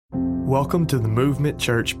Welcome to the Movement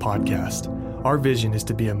Church podcast. Our vision is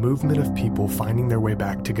to be a movement of people finding their way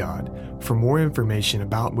back to God. For more information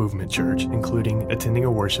about Movement Church, including attending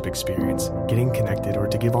a worship experience, getting connected, or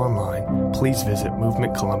to give online, please visit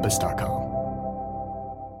movementcolumbus.com.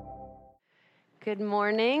 Good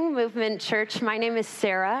morning, Movement Church. My name is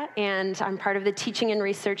Sarah, and I'm part of the teaching and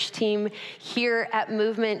research team here at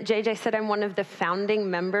Movement. JJ said I'm one of the founding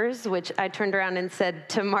members, which I turned around and said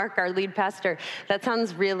to Mark, our lead pastor, that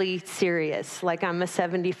sounds really serious, like I'm a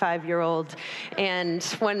 75-year-old, and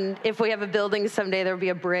if we have a building someday, there'll be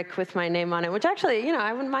a brick with my name on it, which actually,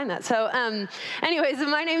 I wouldn't mind that. So anyways,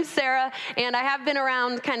 my name's Sarah, and I have been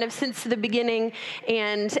around kind of since the beginning,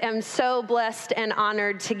 and am so blessed and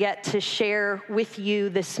honored to get to share with you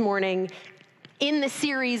this morning in the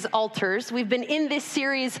series Altars. We've been in this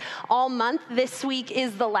series all month. This week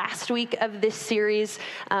is the last week of this series.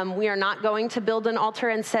 We are not going to build an altar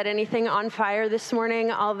and set anything on fire this morning,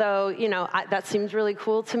 although, that seems really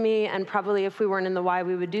cool to me, and probably if we weren't in the Y,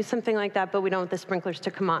 we would do something like that, but we don't want the sprinklers to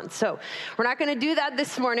come on. So we're not going to do that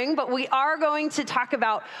this morning, but we are going to talk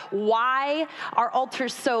about why are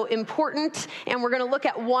altars so important, and we're going to look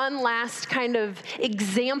at one last kind of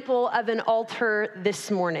example of an altar this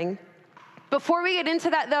morning. Before we get into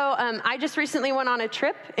that, though, I just recently went on a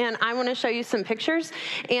trip, and I want to show you some pictures,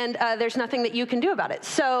 and there's nothing that you can do about it.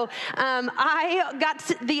 So I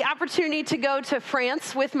got the opportunity to go to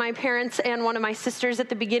France with my parents and one of my sisters at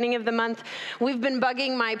the beginning of the month. We've been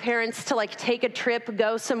bugging my parents to, take a trip,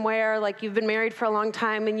 go somewhere, you've been married for a long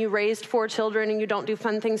time, and you raised 4 children, and you don't do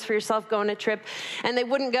fun things for yourself, go on a trip. And they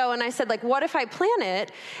wouldn't go, and I said, what if I plan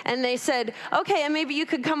it? And they said, okay, and maybe you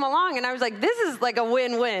could come along. And I was like, this is a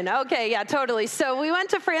win-win. Okay, yeah, totally. So we went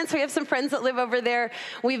to France. We have some friends that live over there.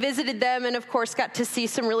 We visited them and, of course, got to see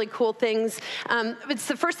some really cool things. It's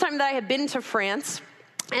the first time that I had been to France.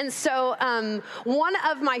 And so one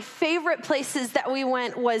of my favorite places that we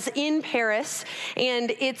went was in Paris,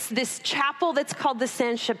 and it's this chapel that's called the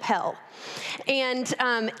Sainte-Chapelle. And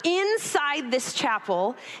inside this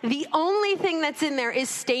chapel, the only thing that's in there is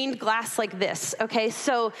stained glass like this, okay?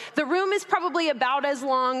 So the room is probably about as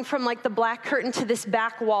long from the black curtain to this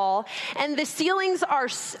back wall, and the ceilings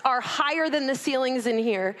are higher than the ceilings in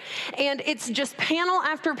here, and it's just panel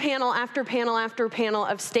after panel after panel after panel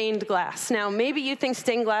of stained glass. Now, maybe you think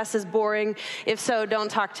stained glass is boring. If so,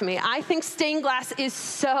 don't talk to me. I think stained glass is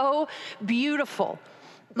so beautiful.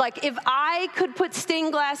 If I could put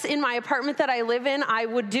stained glass in my apartment that I live in, I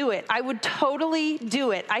would do it. I would totally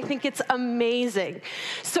do it. I think it's amazing.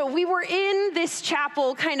 So we were in this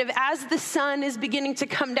chapel kind of as the sun is beginning to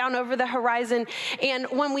come down over the horizon. And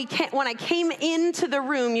when I came into the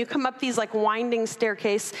room, you come up these winding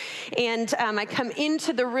staircase, and I come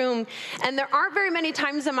into the room, and there aren't very many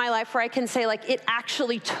times in my life where I can say it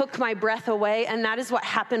actually took my breath away. And that is what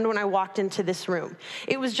happened when I walked into this room.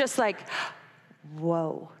 It was just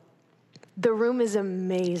whoa, the room is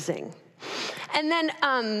amazing. And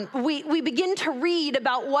then we begin to read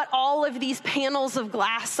about what all of these panels of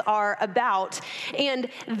glass are about. And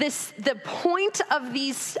the point of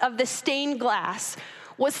the stained glass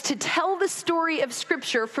was to tell the story of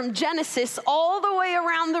Scripture from Genesis all the way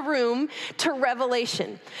around the room to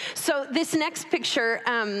Revelation. So this next picture,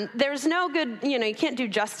 there's no good, you can't do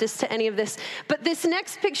justice to any of this, but this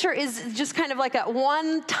next picture is just kind of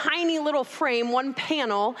one tiny little frame, one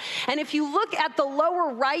panel, and if you look at the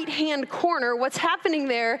lower right-hand corner, what's happening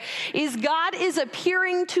there is God is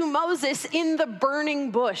appearing to Moses in the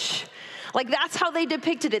burning bush. That's how they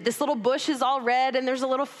depicted it. This little bush is all red, and there's a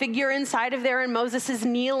little figure inside of there, and Moses is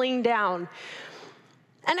kneeling down.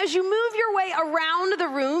 And as you move your way around the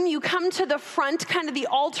room, you come to the front, kind of the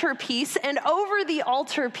altar piece, and over the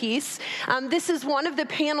altar piece, this is one of the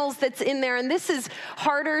panels that's in there, and this is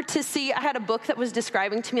harder to see. I had a book that was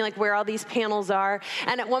describing to me where all these panels are,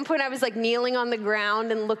 and at one point I was kneeling on the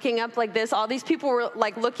ground and looking up like this. All these people were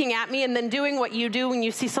looking at me and then doing what you do when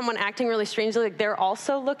you see someone acting really strangely, they're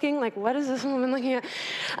also looking, what is this woman looking at?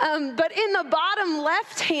 But in the bottom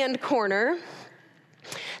left-hand corner,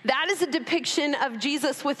 that is a depiction of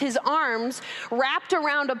Jesus with his arms wrapped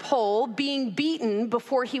around a pole being beaten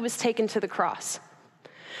before he was taken to the cross.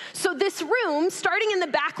 So this room, starting in the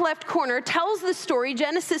back left corner, tells the story,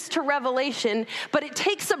 Genesis to Revelation, but it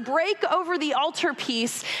takes a break over the altar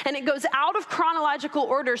piece, and it goes out of chronological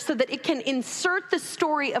order so that it can insert the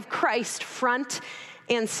story of Christ front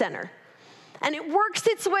and center. And it works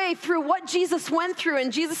its way through what Jesus went through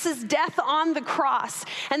and Jesus' death on the cross.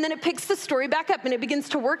 And then it picks the story back up and it begins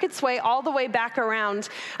to work its way all the way back around.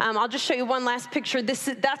 I'll just show you one last picture.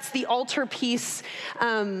 That's the altar piece.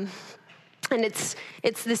 And it's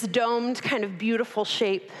this domed kind of beautiful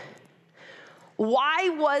shape. Why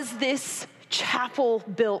was this chapel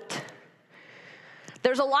built?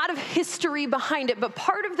 There's a lot of history behind it, but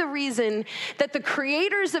part of the reason that the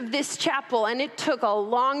creators of this chapel, and it took a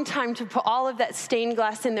long time to put all of that stained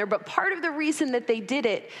glass in there, but part of the reason that they did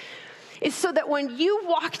it is so that when you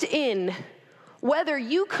walked in, whether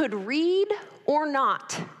you could read or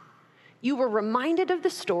not, you were reminded of the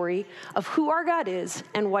story of who our God is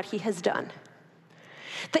and what he has done.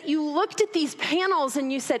 That you looked at these panels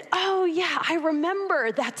and you said, oh yeah, I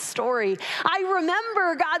remember that story. I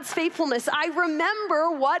remember God's faithfulness. I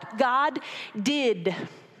remember what God did.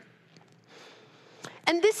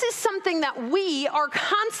 And this is something that we are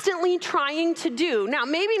constantly trying to do. Now,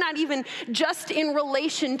 maybe not even just in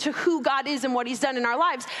relation to who God is and what he's done in our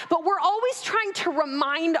lives, but we're always trying to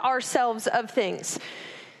remind ourselves of things.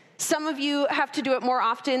 Some of you have to do it more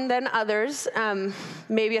often than others.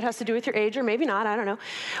 Maybe it has to do with your age or maybe not, I don't know.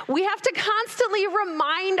 We have to constantly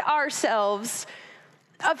remind ourselves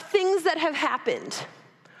of things that have happened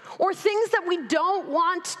or things that we don't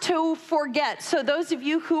want to forget. So those of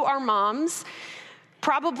you who are moms,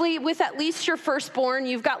 probably with at least your firstborn,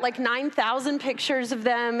 you've got like 9,000 pictures of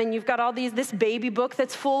them, and you've got all this baby book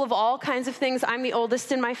that's full of all kinds of things. I'm the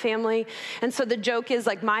oldest in my family, and so the joke is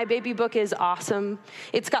like my baby book is awesome.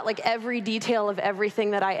 It's got like every detail of everything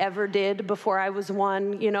that I ever did before I was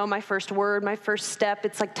one. You know, my first word, my first step.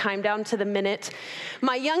 It's like timed down to the minute.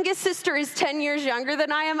 My youngest sister is 10 years younger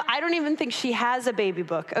than I am. I don't even think she has a baby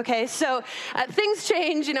book, okay? So things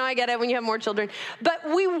change, you know, I get it when you have more children. But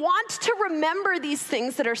we want to remember these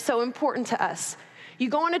things that are so important to us. You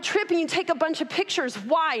go on a trip and you take a bunch of pictures.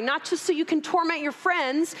 Why? Not just so you can torment your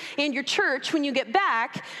friends and your church when you get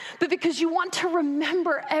back, but because you want to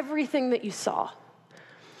remember everything that you saw.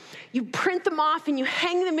 You print them off and you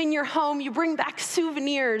hang them in your home. You bring back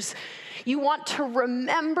souvenirs. You want to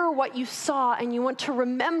remember what you saw and you want to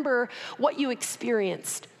remember what you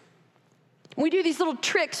experienced. We do these little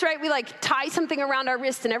tricks, right? We like tie something around our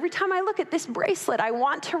wrist, and every time I look at this bracelet, I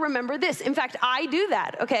want to remember this. In fact, I do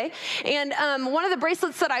that, okay? And one of the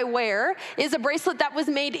bracelets that I wear is a bracelet that was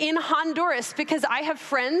made in Honduras because I have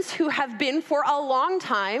friends who have been for a long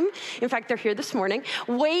time, in fact, they're here this morning,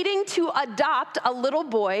 waiting to adopt a little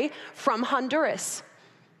boy from Honduras.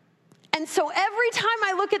 And so every time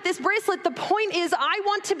I look at this bracelet, the point is I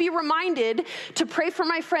want to be reminded to pray for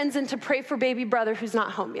my friends and to pray for baby brother who's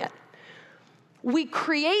not home yet. We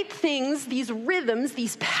create things, these rhythms,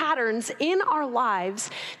 these patterns in our lives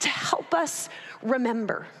to help us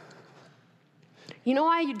remember. You know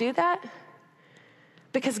why you do that?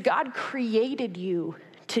 Because God created you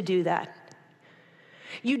to do that.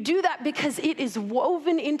 You do that because it is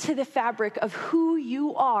woven into the fabric of who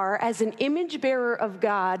you are as an image bearer of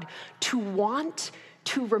God to want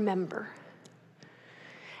to remember.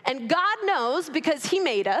 And God knows, because he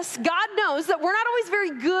made us, God knows that we're not always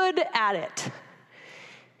very good at it.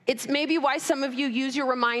 It's maybe why some of you use your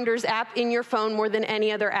reminders app in your phone more than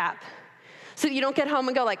any other app. So that you don't get home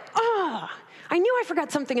and go like, I knew I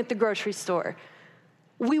forgot something at the grocery store.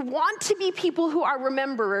 We want to be people who are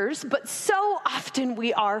rememberers, but so often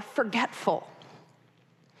we are forgetful.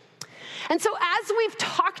 And so as we've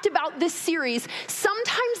talked about this series,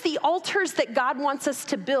 sometimes the altars that God wants us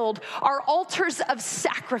to build are altars of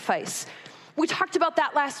sacrifice. We talked about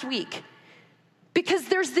that last week. Because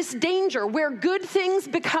there's this danger where good things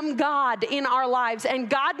become God in our lives, and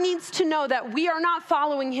God needs to know that we are not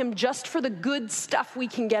following him just for the good stuff we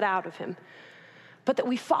can get out of him, but that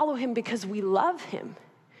we follow him because we love him.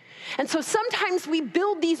 And so sometimes we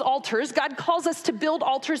build these altars. God calls us to build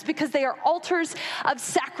altars because they are altars of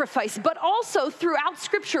sacrifice. But also throughout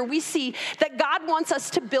Scripture, we see that God wants us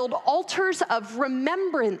to build altars of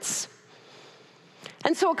remembrance.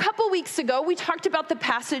 And so a couple weeks ago, we talked about the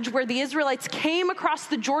passage where the Israelites came across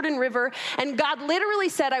the Jordan River, and God literally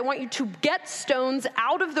said, I want you to get stones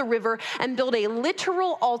out of the river and build a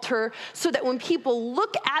literal altar so that when people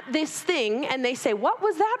look at this thing and they say, what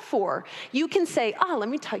was that for? You can say, let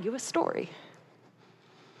me tell you a story.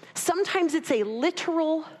 Sometimes it's a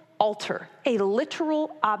literal altar, a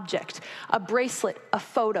literal object, a bracelet, a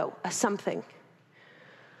photo, a something.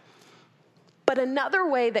 But another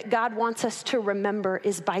way that God wants us to remember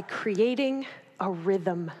is by creating a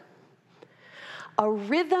rhythm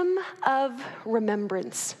of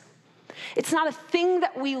remembrance. It's not a thing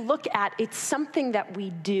that we look at, it's something that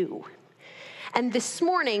we do. And this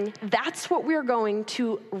morning, that's what we're going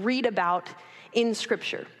to read about in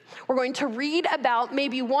Scripture. We're going to read about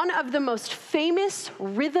maybe one of the most famous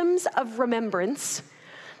rhythms of remembrance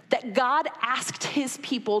that God asked his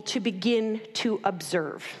people to begin to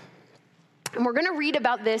observe. And we're going to read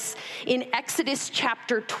about this in Exodus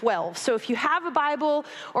chapter 12. So if you have a Bible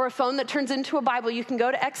or a phone that turns into a Bible, you can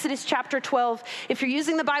go to Exodus chapter 12. If you're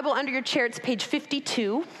using the Bible under your chair, it's page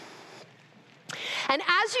 52. And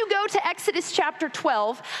as you go to Exodus chapter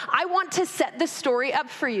 12, I want to set the story up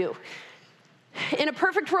for you. In a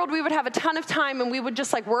perfect world, we would have a ton of time and we would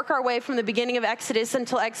just work our way from the beginning of Exodus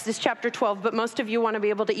until Exodus chapter 12. But most of you want to be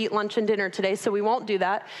able to eat lunch and dinner today, so we won't do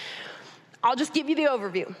that. I'll just give you the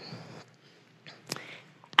overview.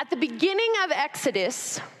 At the beginning of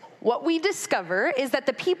Exodus, what we discover is that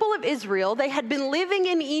the people of Israel, they had been living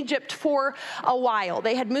in Egypt for a while.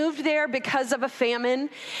 They had moved there because of a famine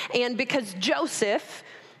and because Joseph,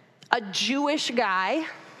 a Jewish guy,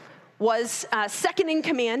 was second in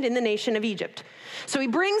command in the nation of Egypt. So he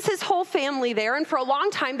brings his whole family there, and for a long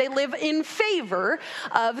time they live in favor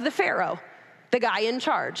of the Pharaoh, the guy in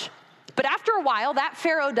charge. But after a while, that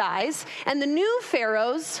Pharaoh dies, and the new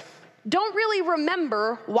pharaohs don't really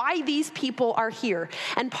remember why these people are here.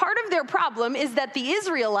 And part of their problem is that the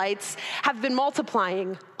Israelites have been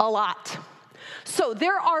multiplying a lot. So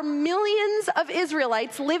there are millions of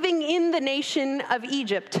Israelites living in the nation of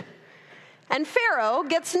Egypt. And Pharaoh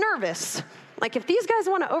gets nervous. If these guys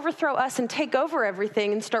want to overthrow us and take over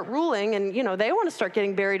everything and start ruling and, they want to start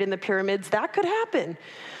getting buried in the pyramids, that could happen.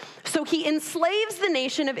 So he enslaves the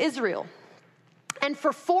nation of Israel. And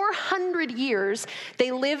for 400 years,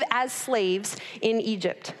 they live as slaves in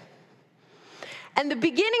Egypt. And the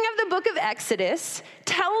beginning of the book of Exodus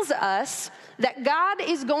tells us that God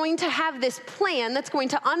is going to have this plan that's going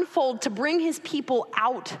to unfold to bring his people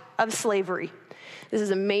out of slavery. This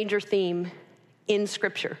is a major theme in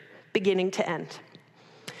Scripture, beginning to end.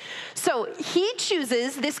 So he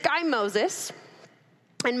chooses this guy Moses.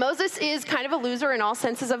 And Moses is kind of a loser in all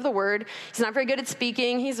senses of the word. He's not very good at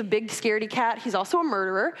speaking. He's a big scaredy cat. He's also a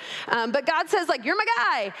murderer. But God says, you're my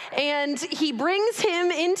guy. And he brings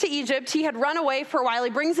him into Egypt. He had run away for a while.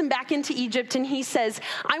 He brings him back into Egypt. And he says,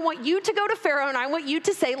 I want you to go to Pharaoh, and I want you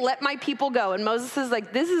to say, let my people go. And Moses is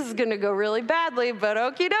like, this is going to go really badly, but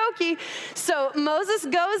okie dokie. So Moses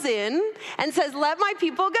goes in and says, let my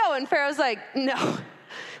people go. And Pharaoh's like, no.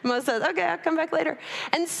 Moses says, okay, I'll come back later.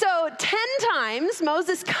 And so 10 times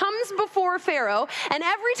Moses comes before Pharaoh, and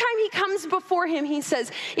every time he comes before him, he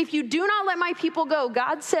says, if you do not let my people go,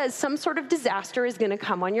 God says some sort of disaster is going to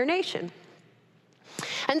come on your nation.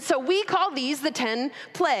 And so we call these the 10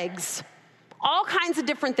 plagues. All kinds of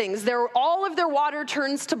different things. All of their water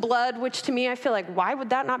turns to blood, which to me, I feel why would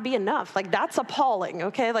that not be enough? That's appalling,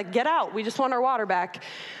 okay? Get out. We just want our water back.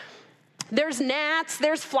 There's gnats,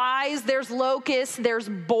 there's flies, there's locusts, there's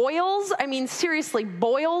boils. Seriously,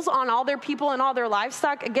 boils on all their people and all their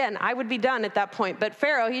livestock. Again, I would be done at that point. But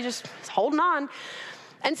Pharaoh, he just is holding on.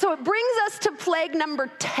 And so it brings us to plague number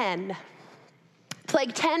 10.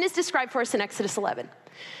 Plague 10 is described for us in Exodus 11.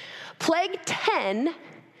 Plague 10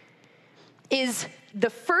 is the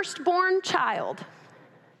firstborn child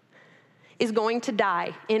is going to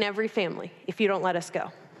die in every family if you don't let us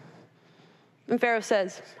go. And Pharaoh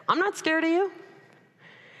says, I'm not scared of you.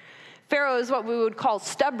 Pharaoh is what we would call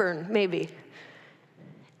stubborn, maybe.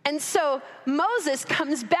 And so Moses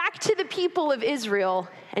comes back to the people of Israel,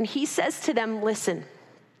 and he says to them, listen,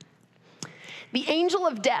 the angel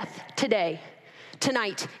of death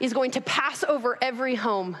tonight, is going to pass over every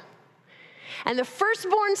home. And the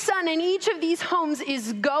firstborn son in each of these homes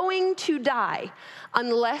is going to die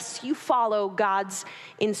unless you follow God's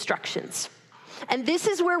instructions. And this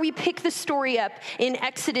is where we pick the story up in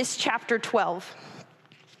Exodus chapter 12.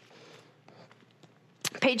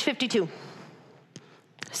 Page 52,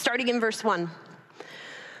 starting in verse 1.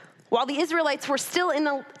 While the Israelites were still in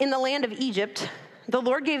the land of Egypt, the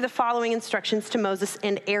Lord gave the following instructions to Moses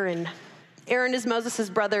and Aaron. Aaron is Moses'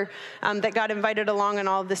 brother that got invited along on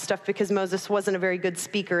all of this stuff because Moses wasn't a very good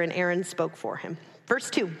speaker, and Aaron spoke for him. Verse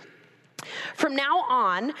 2. From now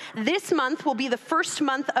on, this month will be the first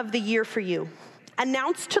month of the year for you.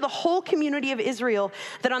 Announce to the whole community of Israel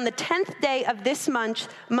that on the 10th day of this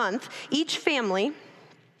month, each family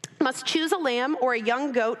must choose a lamb or a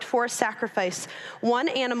young goat for a sacrifice, one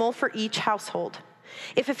animal for each household.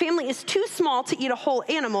 If a family is too small to eat a whole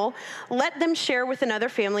animal, let them share with another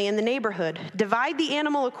family in the neighborhood. Divide the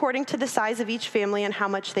animal according to the size of each family and how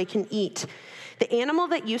much they can eat. The animal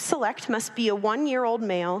that you select must be a 1-year-old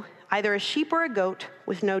male, either a sheep or a goat,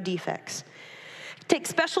 with no defects. Take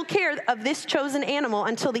special care of this chosen animal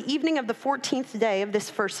until the evening of the 14th day of this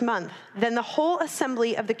first month. Then the whole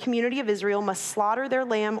assembly of the community of Israel must slaughter their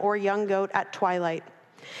lamb or young goat at twilight.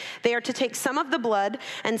 They are to take some of the blood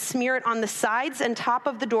and smear it on the sides and top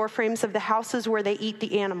of the doorframes of the houses where they eat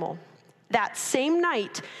the animal. That same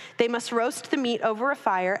night, they must roast the meat over a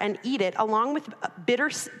fire and eat it along with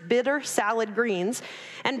bitter salad greens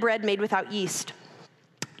and bread made without yeast.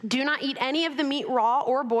 Do not eat any of the meat raw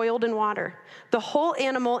or boiled in water. The whole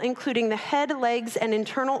animal, including the head, legs, and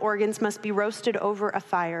internal organs, must be roasted over a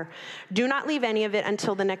fire. Do not leave any of it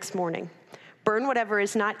until the next morning. Burn whatever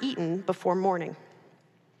is not eaten before morning.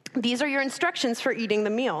 These are your instructions for eating the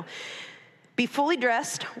meal. Be fully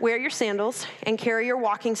dressed, wear your sandals, and carry your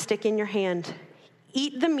walking stick in your hand.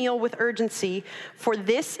 Eat the meal with urgency, for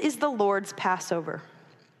this is the Lord's Passover.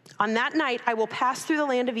 On that night, I will pass through the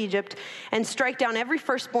land of Egypt and strike down every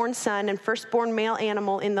firstborn son and firstborn male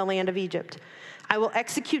animal in the land of Egypt. I will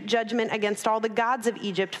execute judgment against all the gods of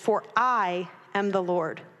Egypt, for I am the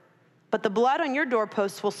Lord. But the blood on your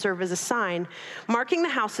doorposts will serve as a sign, marking the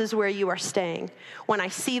houses where you are staying. When I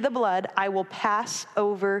see the blood, I will pass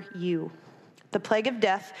over you. The plague of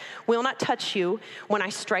death will not touch you when I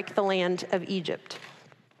strike the land of Egypt.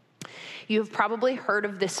 You have probably heard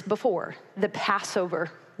of this before, the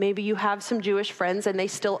Passover. Maybe you have some Jewish friends and they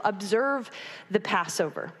still observe the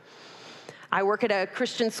Passover. I work at a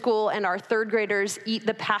Christian school, and our third graders eat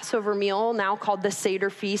the Passover meal, now called the Seder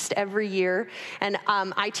Feast, every year. And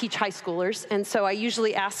I teach high schoolers, and so I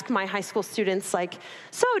usually ask my high school students, like,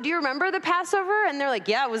 so do you remember the Passover? And they're like,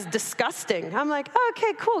 yeah, it was disgusting. I'm like, oh,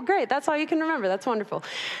 okay, cool, great. That's all you can remember. That's wonderful.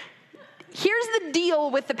 Here's the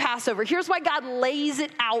deal with the Passover. Here's why God lays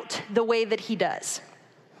it out the way that he does.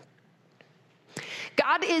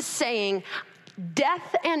 God is saying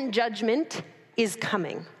death and judgment is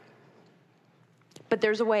coming. But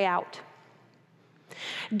there's a way out.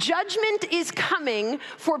 Judgment is coming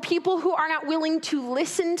for people who are not willing to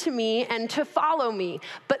listen to me and to follow me.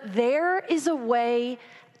 But there is a way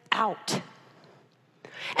out.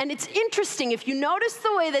 And it's interesting, if you notice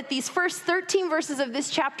the way that these first 13 verses of this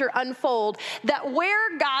chapter unfold, that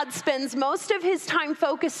where God spends most of his time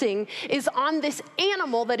focusing is on this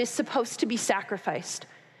animal that is supposed to be sacrificed.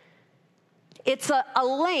 It's a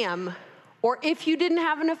lamb. Or if you didn't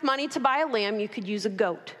have enough money to buy a lamb, you could use a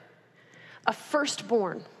goat, a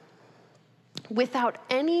firstborn, without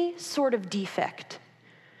any sort of defect,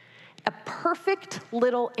 a perfect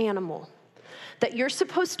little animal that you're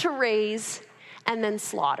supposed to raise and then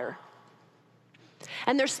slaughter.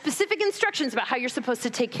 And there's specific instructions about how you're supposed to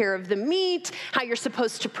take care of the meat, how you're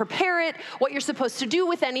supposed to prepare it, what you're supposed to do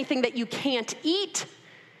with anything that you can't eat.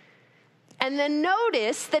 And then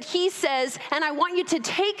notice that he says, and I want you to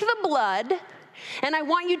take the blood, and I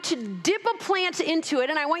want you to dip a plant into it,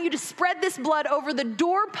 and I want you to spread this blood over the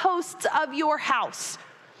doorposts of your house,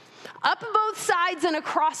 up both sides and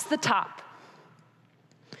across the top.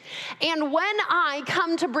 And when I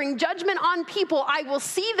come to bring judgment on people, I will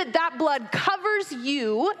see that that blood covers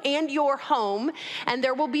you and your home, and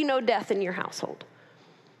there will be no death in your household.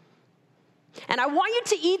 And I want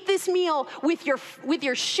you to eat this meal with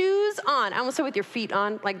your shoes on. I almost said with your feet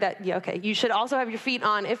on, like that. Yeah, okay. You should also have your feet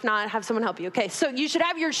on. If not, have someone help you. Okay, so you should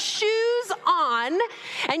have your shoes on,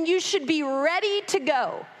 and you should be ready to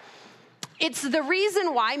go. It's the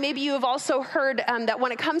reason why, maybe you have also heard that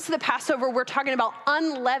when it comes to the Passover, we're talking about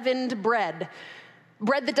unleavened bread.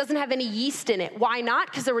 Bread that doesn't have any yeast in it. Why not?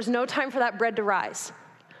 Because there was no time for that bread to rise.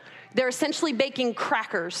 They're essentially baking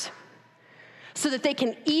crackers so that they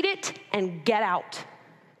can eat it and get out.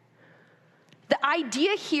 The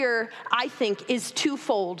idea here, I think, is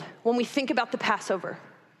twofold when we think about the Passover.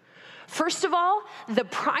 First of all, the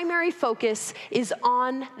primary focus is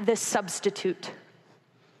on the substitute.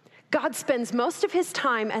 God spends most of his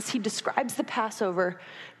time as he describes the Passover,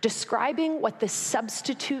 describing what the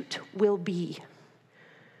substitute will be.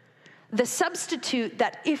 The substitute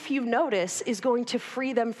that, if you notice, is going to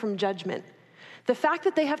free them from judgment. The fact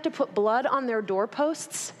that they have to put blood on their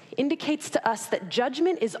doorposts indicates to us that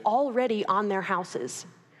judgment is already on their houses.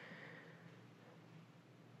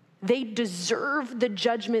 They deserve the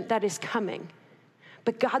judgment that is coming.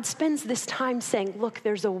 But God spends this time saying, look,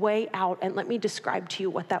 there's a way out, and let me describe to you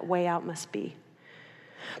what that way out must be.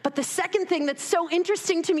 But the second thing that's so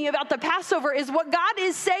interesting to me about the Passover is what God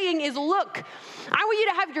is saying is, look, I want you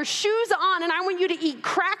to have your shoes on, and I want you to eat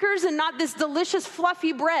crackers and not this delicious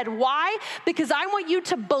fluffy bread. Why? Because I want you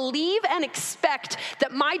to believe and expect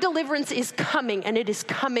that my deliverance is coming, and it is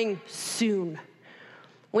coming soon.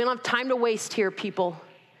 We don't have time to waste here, people.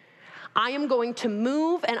 I am going to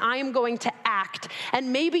move and I am going to act.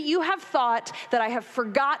 And maybe you have thought that I have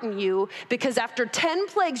forgotten you because after 10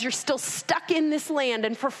 plagues, you're still stuck in this land.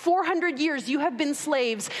 And for 400 years, you have been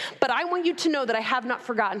slaves. But I want you to know that I have not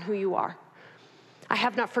forgotten who you are. I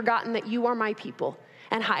have not forgotten that you are my people.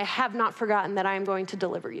 And I have not forgotten that I am going to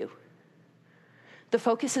deliver you. The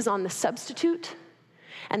focus is on the substitute.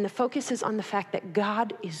 And the focus is on the fact that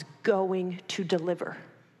God is going to deliver.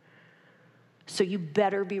 So you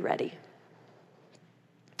better be ready.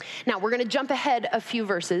 Now, we're going to jump ahead a few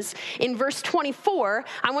verses. In verse 24,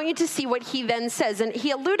 I want you to see what he then says. And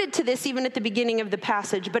he alluded to this even at the beginning of the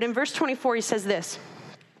passage. But in verse 24, he says this.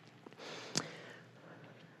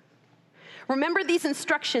 Remember, these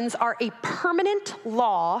instructions are a permanent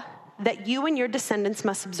law that you and your descendants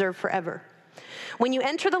must observe forever. When you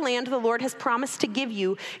enter the land the Lord has promised to give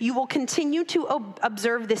you, you will continue to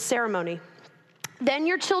observe this ceremony. Then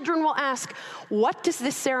your children will ask, what does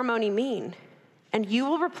this ceremony mean? And you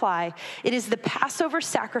will reply, it is the Passover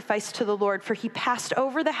sacrifice to the Lord, for he passed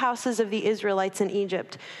over the houses of the Israelites in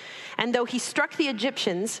Egypt. And though he struck the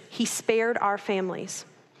Egyptians, he spared our families.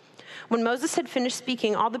 When Moses had finished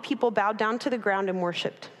speaking, all the people bowed down to the ground and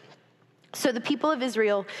worshiped. So the people of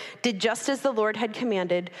Israel did just as the Lord had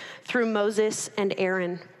commanded through Moses and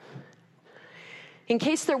Aaron. In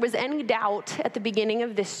case there was any doubt at the beginning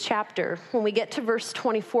of this chapter, when we get to verse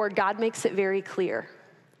 24, God makes it very clear.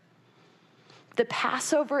 The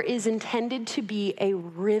Passover is intended to be a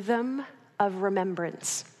rhythm of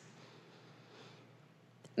remembrance.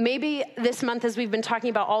 Maybe this month, as we've been talking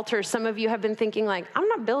about altars, some of you have been thinking like, I'm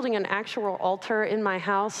not building an actual altar in my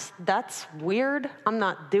house. That's weird. I'm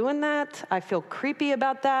not doing that. I feel creepy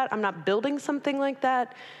about that. I'm not building something like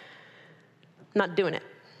that. I'm not doing it.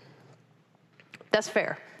 That's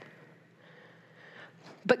fair.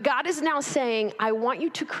 But God is now saying, I want you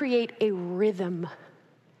to create a rhythm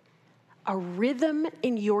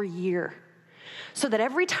in your year. So that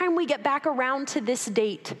every time we get back around to this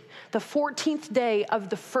date, the 14th day of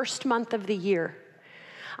the first month of the year,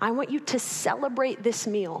 I want you to celebrate this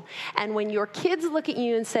meal. And when your kids look at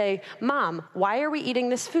you and say, Mom, why are we eating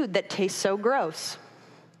this food that tastes so gross?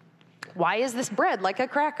 Why is this bread like a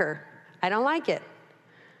cracker? I don't like it.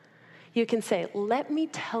 You can say, let me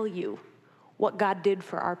tell you what God did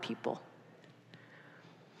for our people.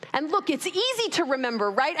 And look, it's easy to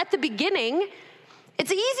remember, right? At the beginning,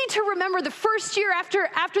 it's easy to remember the first year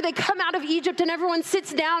after they come out of Egypt and everyone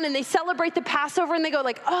sits down and they celebrate the Passover and they go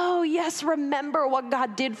like, oh yes, remember what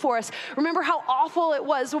God did for us. Remember how awful it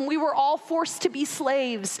was when we were all forced to be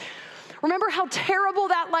slaves. Remember how terrible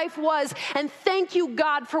that life was, and thank you,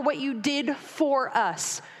 God, for what you did for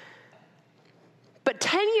us. But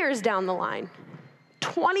 10 years down the line,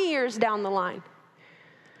 20 years down the line,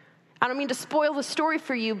 I don't mean to spoil the story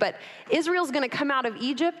for you, but Israel's going to come out of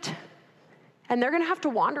Egypt, and they're going to have to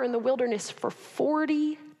wander in the wilderness for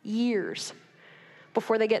 40 years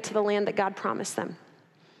before they get to the land that God promised them.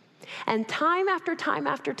 And time after time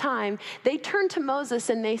after time, they turn to Moses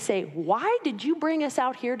and they say, why did you bring us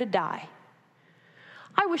out here to die?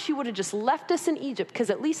 I wish you would have just left us in Egypt, because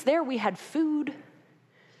at least there we had food.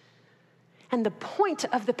 And the point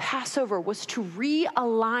of the Passover was to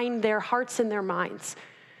realign their hearts and their minds,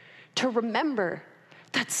 to remember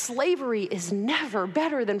that slavery is never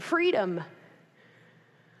better than freedom.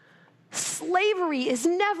 Slavery is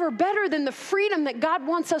never better than the freedom that God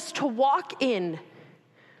wants us to walk in.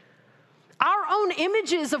 Our own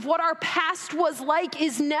images of what our past was like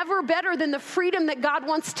is never better than the freedom that God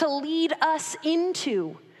wants to lead us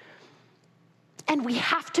into. And we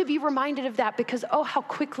have to be reminded of that, because, oh, how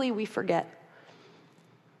quickly we forget.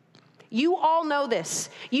 You all know this.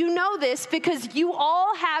 You know this because you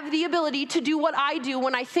all have the ability to do what I do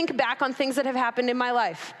when I think back on things that have happened in my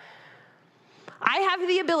life. I have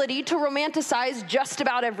the ability to romanticize just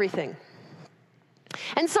about everything.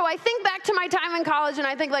 And so I think back to my time in college and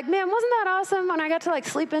I think like, man, wasn't that awesome when I got to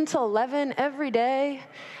sleep until 11 every day?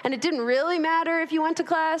 And it didn't really matter if you went to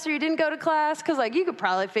class or you didn't go to class, because you could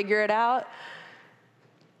probably figure it out.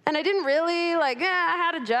 And I didn't really I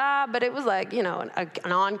had a job, but it was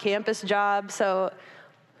an on-campus job. So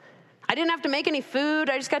I didn't have to make any food.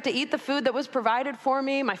 I just got to eat the food that was provided for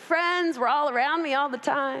me. My friends were all around me all the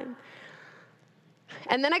time.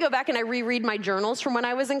 And then I go back and I reread my journals from when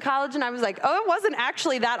I was in college, and I was like, oh, it wasn't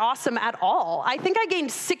actually that awesome at all. I think I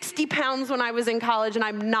gained 60 pounds when I was in college, and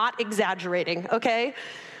I'm not exaggerating, okay?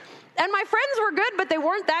 And my friends were good, but they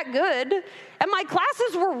weren't that good. And my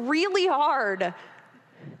classes were really hard.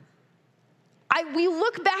 We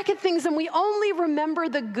look back at things and we only remember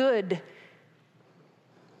the good.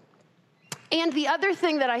 And the other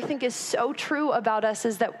thing that I think is so true about us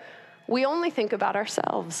is that we only think about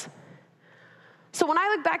ourselves. So when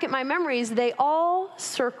I look back at my memories, they all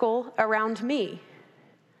circle around me.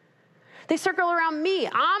 They circle around me.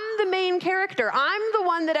 I'm the main character. I'm the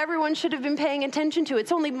one that everyone should have been paying attention to.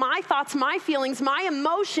 It's only my thoughts, my feelings, my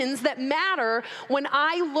emotions that matter when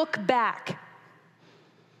I look back.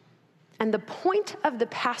 And the point of the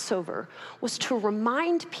Passover was to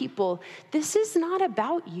remind people, this is not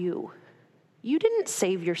about you. You didn't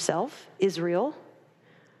save yourself, Israel.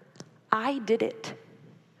 I did it.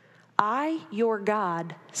 I, your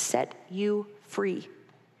God, set you free.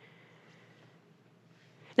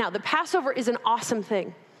 Now, the Passover is an awesome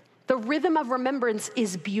thing. The rhythm of remembrance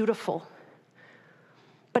is beautiful.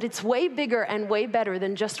 But it's way bigger and way better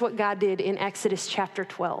than just what God did in Exodus chapter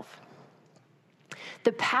 12.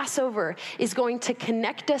 The Passover is going to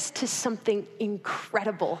connect us to something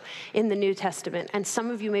incredible in the New Testament. And some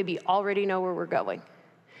of you maybe already know where we're going.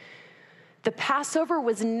 The Passover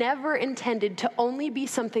was never intended to only be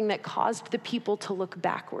something that caused the people to look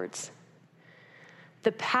backwards.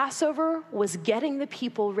 The Passover was getting the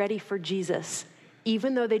people ready for Jesus,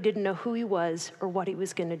 even though they didn't know who he was or what he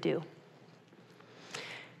was going to do.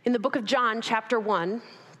 In the book of John, chapter 1,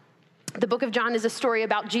 the book of John is a story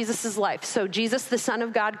about Jesus' life. So Jesus, the Son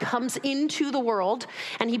of God, comes into the world,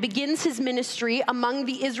 and he begins his ministry among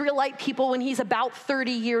the Israelite people when he's about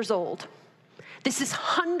 30 years old. This is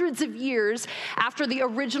hundreds of years after the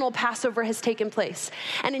original Passover has taken place.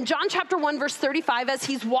 And in John chapter 1, verse 35, as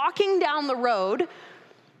he's walking down the road,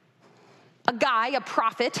 a guy, a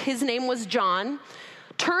prophet, his name was John,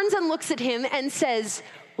 turns and looks at him and says,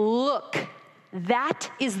 "Look, that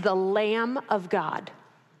is the Lamb of God."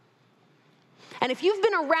 And if you've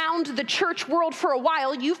been around the church world for a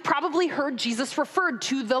while, you've probably heard Jesus referred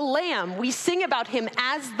to the Lamb. We sing about him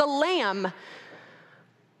as the Lamb.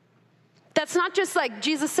 That's not just like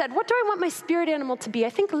Jesus said, "What do I want my spirit animal to be? I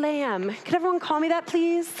think lamb. Could everyone call me that,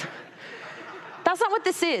 please?" That's not what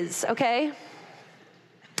this is, okay?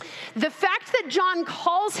 The fact that John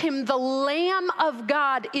calls him the Lamb of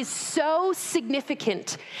God is so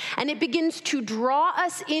significant, and it begins to draw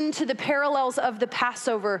us into the parallels of the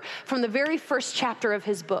Passover from the very first chapter of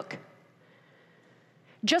his book.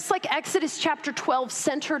 Just like Exodus chapter 12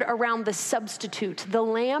 centered around the substitute, the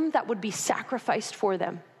lamb that would be sacrificed for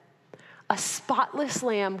them, a spotless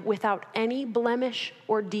lamb without any blemish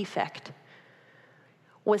or defect,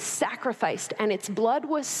 was sacrificed, and its blood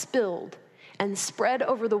was spilled and spread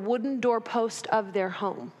over the wooden doorpost of their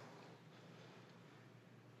home.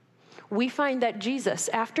 We find that Jesus,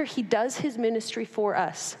 after he does his ministry for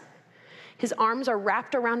us, his arms are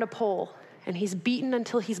wrapped around a pole, and he's beaten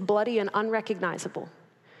until he's bloody and unrecognizable.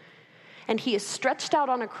 And he is stretched out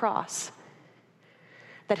on a cross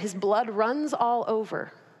that his blood runs all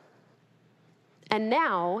over. And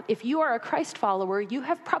now, if you are a Christ follower, you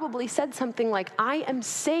have probably said something like, "I am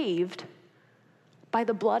saved by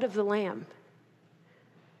the blood of the Lamb."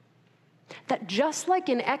 That just like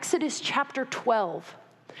in Exodus chapter 12,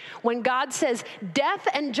 when God says, "Death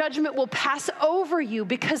and judgment will pass over you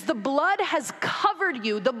because the blood has covered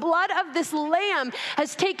you. The blood of this lamb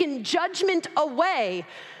has taken judgment away."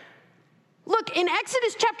 Look, in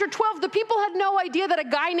Exodus chapter 12, the people had no idea that a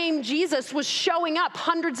guy named Jesus was showing up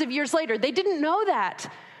hundreds of years later. They didn't know that.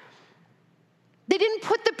 They didn't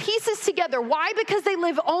put the pieces together. Why? Because they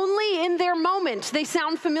live only in their moment. They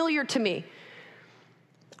sound familiar to me.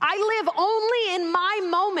 I live only in my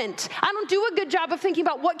moment. I don't do a good job of thinking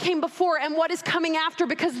about what came before and what is coming after,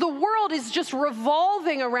 because the world is just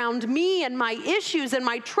revolving around me and my issues and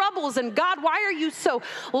my troubles. And God, why are you so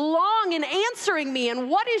long in answering me? And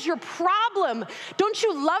what is your problem? Don't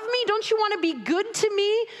you love me? Don't you want to be good to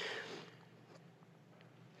me?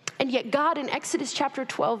 And yet God in Exodus chapter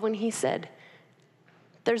 12, when he said,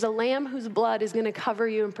 "There's a lamb whose blood is going to cover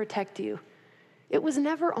you and protect you," it was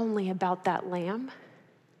never only about that lamb.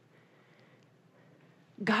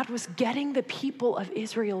 God was getting the people of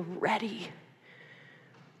Israel ready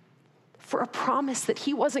for a promise that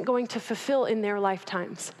he wasn't going to fulfill in their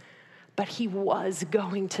lifetimes, but he was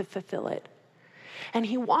going to fulfill it. And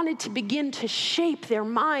he wanted to begin to shape their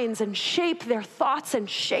minds and shape their thoughts and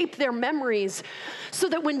shape their memories so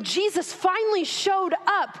that when Jesus finally showed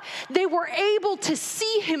up, they were able to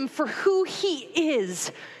see him for who he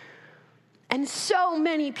is. And so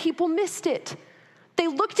many people missed it. They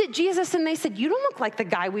looked at Jesus and they said, "You don't look like the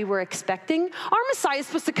guy we were expecting. Our Messiah is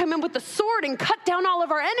supposed to come in with a sword and cut down all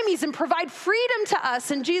of our enemies and provide freedom to us."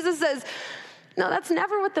 And Jesus says, "No, that's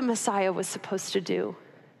never what the Messiah was supposed to do.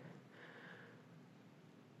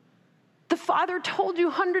 The Father told you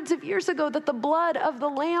hundreds of years ago that the blood of the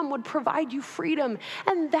Lamb would provide you freedom,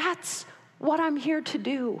 and that's what I'm here to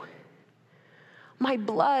do. My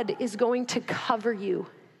blood is going to cover you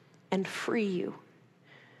and free you."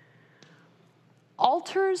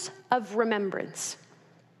 Altars of remembrance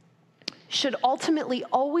should ultimately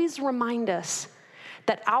always remind us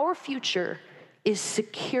that our future is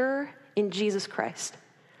secure in Jesus Christ.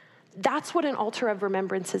 That's what an altar of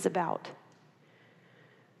remembrance is about.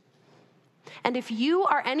 And if you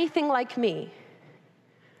are anything like me,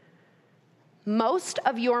 most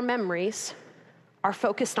of your memories are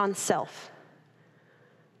focused on self.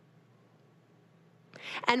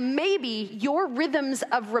 And maybe your rhythms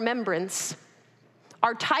of remembrance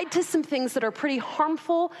are tied to some things that are pretty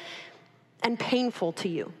harmful and painful to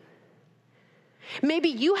you. Maybe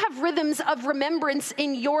you have rhythms of remembrance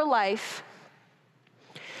in your life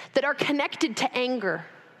that are connected to anger,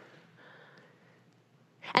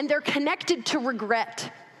 and they're connected to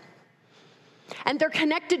regret, and they're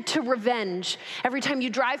connected to revenge. Every time you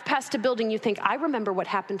drive past a building, you think, I remember what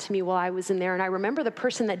happened to me while I was in there, and I remember the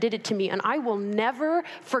person that did it to me, and I will never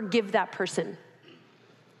forgive that person.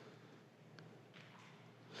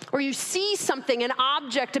 Or you see something, an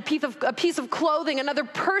object, a piece of clothing, another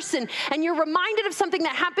person, and you're reminded of something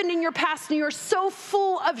that happened in your past, and you're so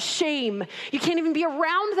full of shame, you can't even be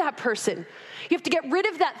around that person. You have to get rid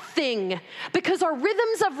of that thing because our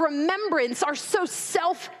rhythms of remembrance are so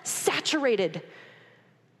self-saturated.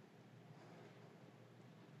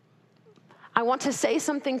 I want to say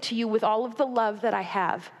something to you with all of the love that I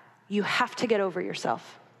have. You have to get over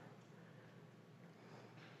yourself.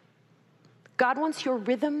 God wants your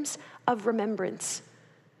rhythms of remembrance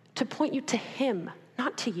to point you to Him,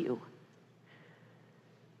 not to you.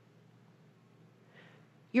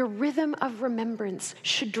 Your rhythm of remembrance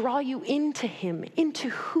should draw you into Him, into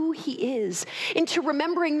who He is, into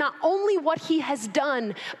remembering not only what He has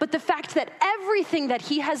done, but the fact that everything that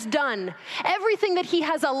He has done, everything that He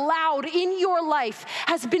has allowed in your life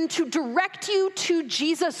has been to direct you to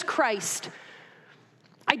Jesus Christ.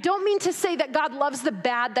 I don't mean to say that God loves the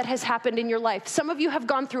bad that has happened in your life. Some of you have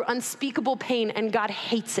gone through unspeakable pain and God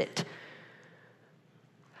hates it.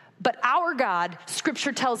 But our God,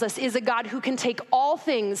 Scripture tells us, is a God who can take all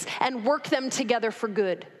things and work them together for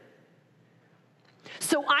good.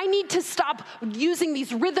 So I need to stop using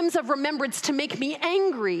these rhythms of remembrance to make me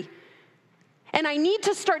angry. And I need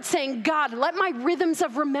to start saying, God, let my rhythms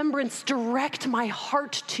of remembrance direct my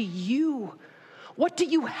heart to you. What do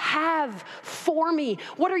you have for me?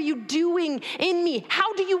 What are you doing in me?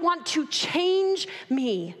 How do you want to change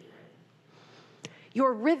me?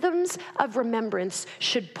 Your rhythms of remembrance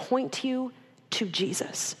should point you to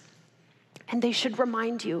Jesus. And they should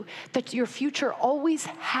remind you that your future always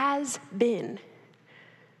has been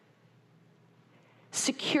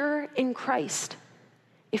secure in Christ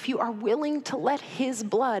if you are willing to let His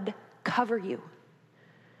blood cover you.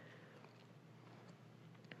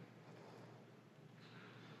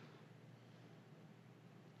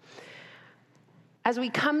 As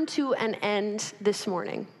we come to an end this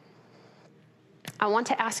morning, I want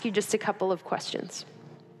to ask you just a couple of questions.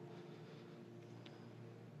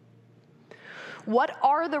 What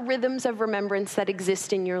are the rhythms of remembrance that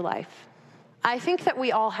exist in your life? I think that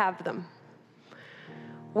we all have them.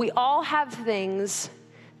 We all have things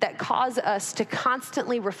that cause us to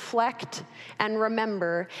constantly reflect and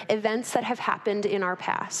remember events that have happened in our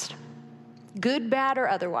past, good, bad, or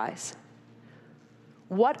otherwise.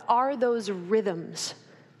 What are those rhythms?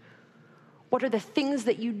 What are the things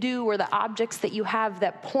that you do or the objects that you have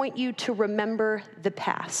that point you to remember the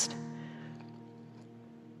past?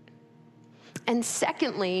 And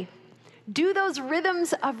secondly, do those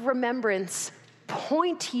rhythms of remembrance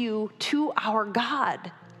point you to our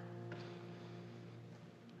God?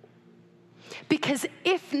 Because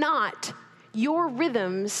if not, your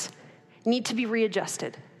rhythms need to be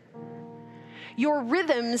readjusted. Your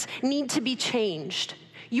rhythms need to be changed.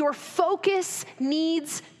 Your focus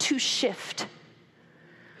needs to shift.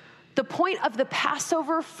 The point of the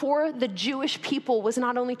Passover for the Jewish people was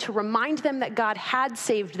not only to remind them that God had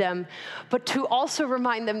saved them, but to also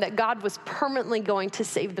remind them that God was permanently going to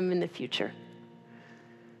save them in the future.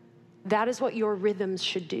 That is what your rhythms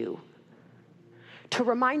should do. To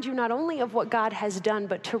remind you not only of what God has done,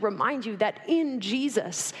 but to remind you that in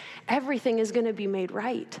Jesus, everything is going to be made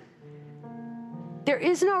right. There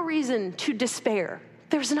is no reason to despair.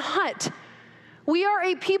 There's not. We are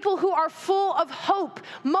a people who are full of hope.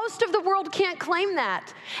 Most of the world can't claim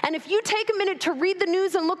that. And if you take a minute to read the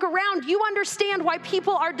news and look around, you understand why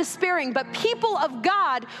people are despairing. But people of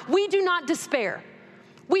God, we do not despair.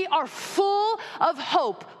 We are full of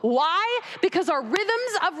hope. Why? Because our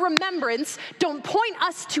rhythms of remembrance don't point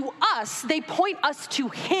us to us, they point us to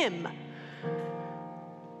Him.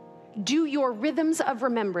 Do your rhythms of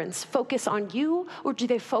remembrance focus on you, or do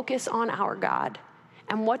they focus on our God?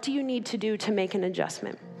 And what do you need to do to make an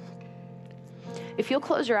adjustment? If you'll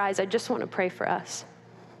close your eyes, I just want to pray for us.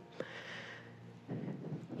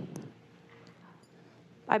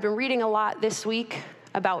 I've been reading a lot this week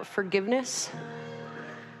about forgiveness.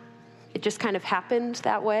 It just kind of happened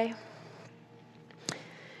that way.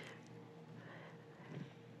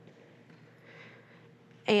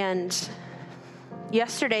 And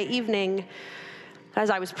yesterday evening, as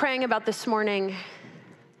I was praying about this morning,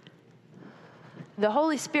 the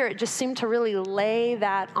Holy Spirit just seemed to really lay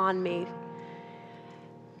that on me.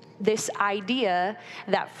 This idea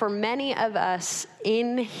that for many of us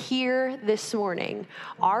in here this morning,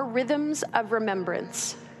 our rhythms of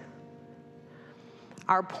remembrance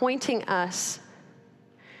are pointing us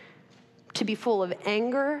to be full of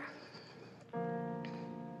anger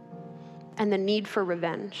and the need for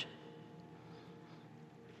revenge.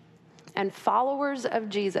 And followers of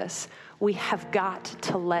Jesus, we have got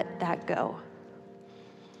to let that go.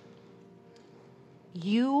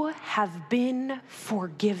 You have been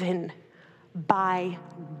forgiven by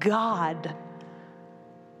God.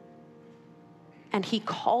 And he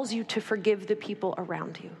calls you to forgive the people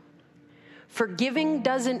around you. Forgiving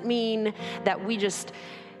doesn't mean that we just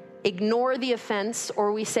ignore the offense,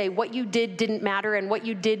 or we say what you did didn't matter and what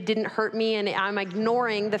you did didn't hurt me and I'm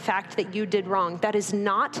ignoring the fact that you did wrong. That is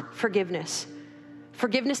not forgiveness.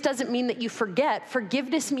 Forgiveness doesn't mean that you forget.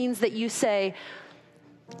 Forgiveness means that you say,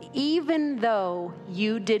 even though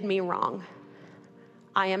you did me wrong,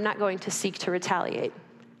 I am not going to seek to retaliate.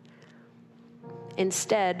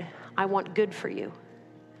 Instead, I want good for you.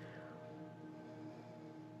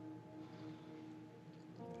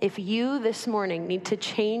 If you this morning need to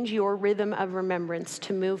change your rhythm of remembrance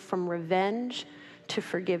to move from revenge to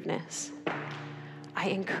forgiveness, I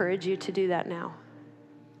encourage you to do that now.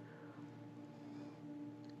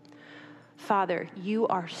 Father, you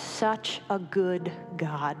are such a good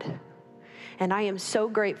God, and I am so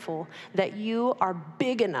grateful that you are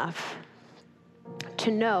big enough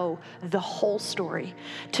to know the whole story,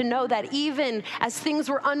 to know that even as things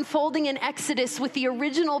were unfolding in Exodus with the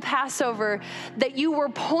original Passover, that you were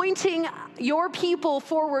pointing your people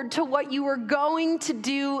forward to what you were going to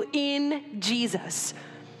do in Jesus.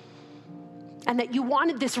 And that you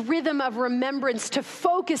wanted this rhythm of remembrance to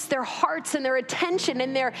focus their hearts and their attention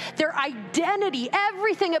and their identity,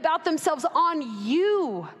 everything about themselves on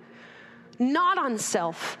you, not on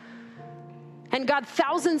self. And God,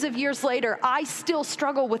 thousands of years later, I still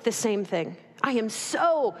struggle with the same thing. I am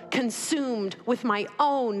so consumed with my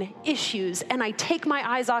own issues, and I take my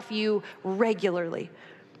eyes off you regularly.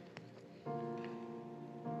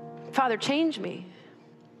 Father, change me.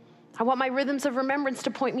 I want my rhythms of remembrance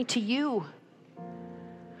to point me to you.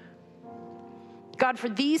 God, for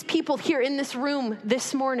these people here in this room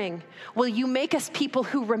this morning, will you make us people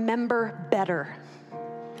who remember better?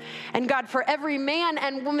 And God, for every man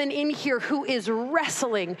and woman in here who is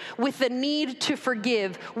wrestling with the need to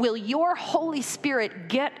forgive, will your Holy Spirit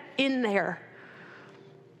get in there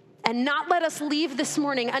and not let us leave this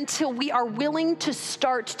morning until we are willing to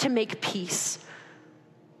start to make peace.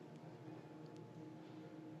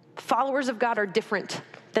 Followers of God are different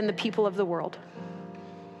than the people of the world.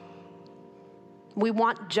 We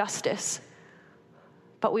want justice,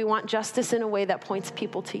 but we want justice in a way that points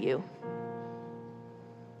people to you.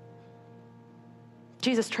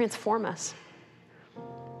 Jesus, transform us.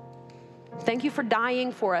 Thank you for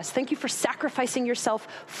dying for us. Thank you for sacrificing yourself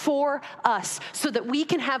for us so that we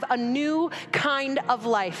can have a new kind of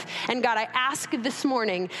life. And God, I ask this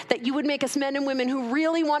morning that you would make us men and women who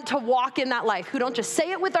really want to walk in that life, who don't just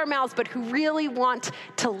say it with our mouths, but who really want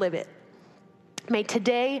to live it. May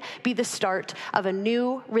today be the start of a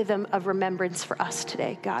new rhythm of remembrance for us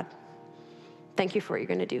today, God. Thank you for what you're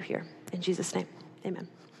going to do here. In Jesus' name, amen.